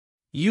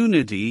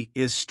Unity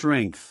is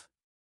strength.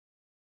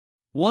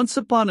 Once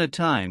upon a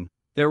time,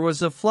 there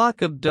was a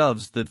flock of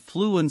doves that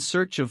flew in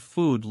search of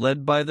food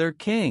led by their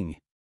king.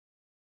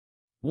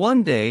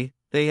 One day,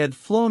 they had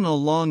flown a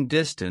long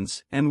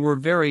distance and were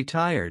very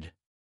tired.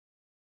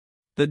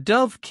 The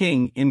dove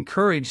king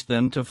encouraged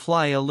them to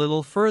fly a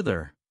little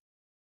further.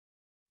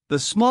 The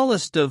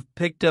smallest dove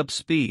picked up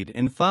speed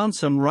and found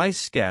some rice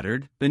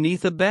scattered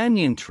beneath a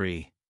banyan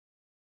tree.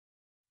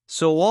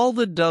 So all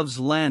the doves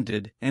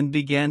landed and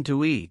began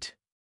to eat.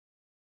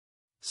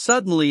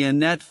 Suddenly a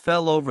net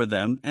fell over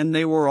them and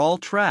they were all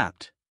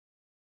trapped.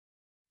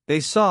 They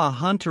saw a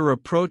hunter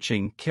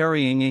approaching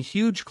carrying a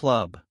huge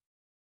club.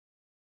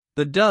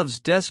 The doves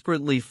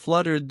desperately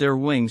fluttered their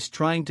wings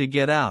trying to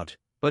get out,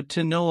 but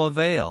to no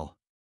avail.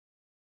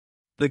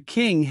 The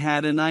king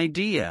had an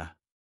idea.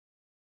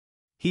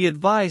 He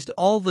advised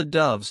all the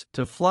doves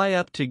to fly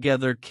up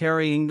together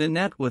carrying the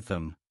net with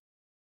them.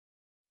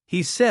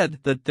 He said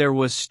that there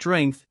was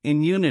strength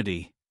in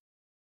unity.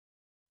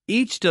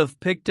 Each dove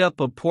picked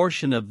up a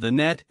portion of the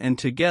net and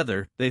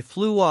together they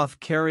flew off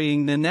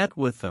carrying the net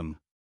with them.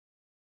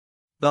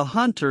 The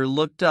hunter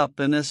looked up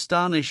in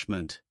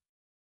astonishment.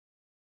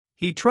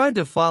 He tried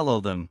to follow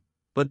them,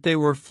 but they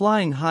were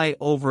flying high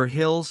over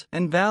hills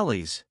and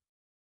valleys.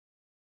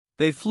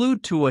 They flew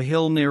to a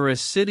hill near a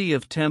city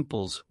of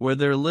temples where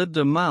there lived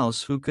a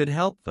mouse who could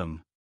help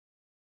them.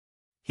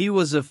 He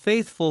was a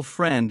faithful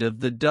friend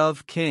of the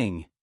dove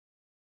king.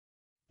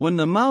 When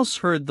the mouse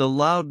heard the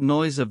loud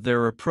noise of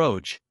their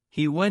approach,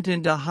 he went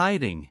into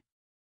hiding.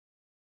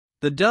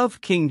 The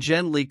dove king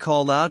gently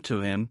called out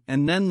to him,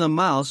 and then the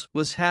mouse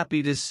was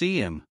happy to see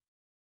him.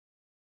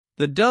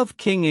 The dove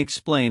king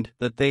explained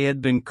that they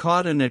had been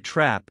caught in a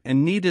trap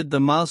and needed the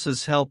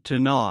mouse's help to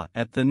gnaw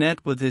at the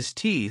net with his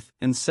teeth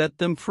and set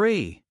them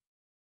free.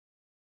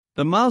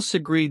 The mouse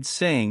agreed,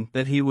 saying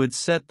that he would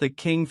set the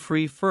king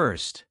free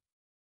first.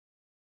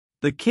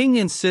 The king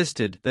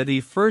insisted that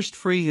he first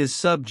free his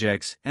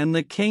subjects and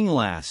the king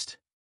last.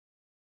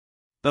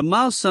 The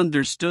mouse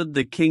understood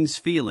the king's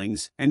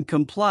feelings and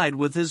complied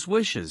with his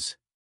wishes.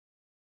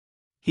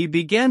 He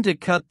began to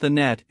cut the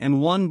net and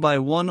one by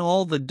one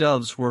all the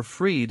doves were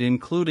freed,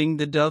 including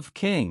the dove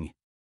king.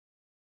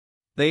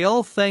 They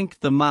all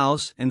thanked the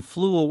mouse and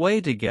flew away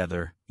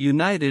together,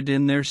 united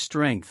in their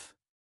strength.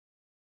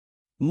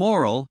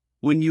 Moral: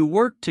 when you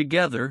work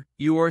together,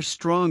 you are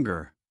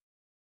stronger.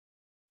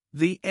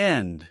 The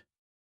end.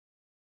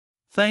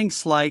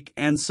 Thanks, like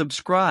and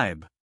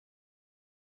subscribe.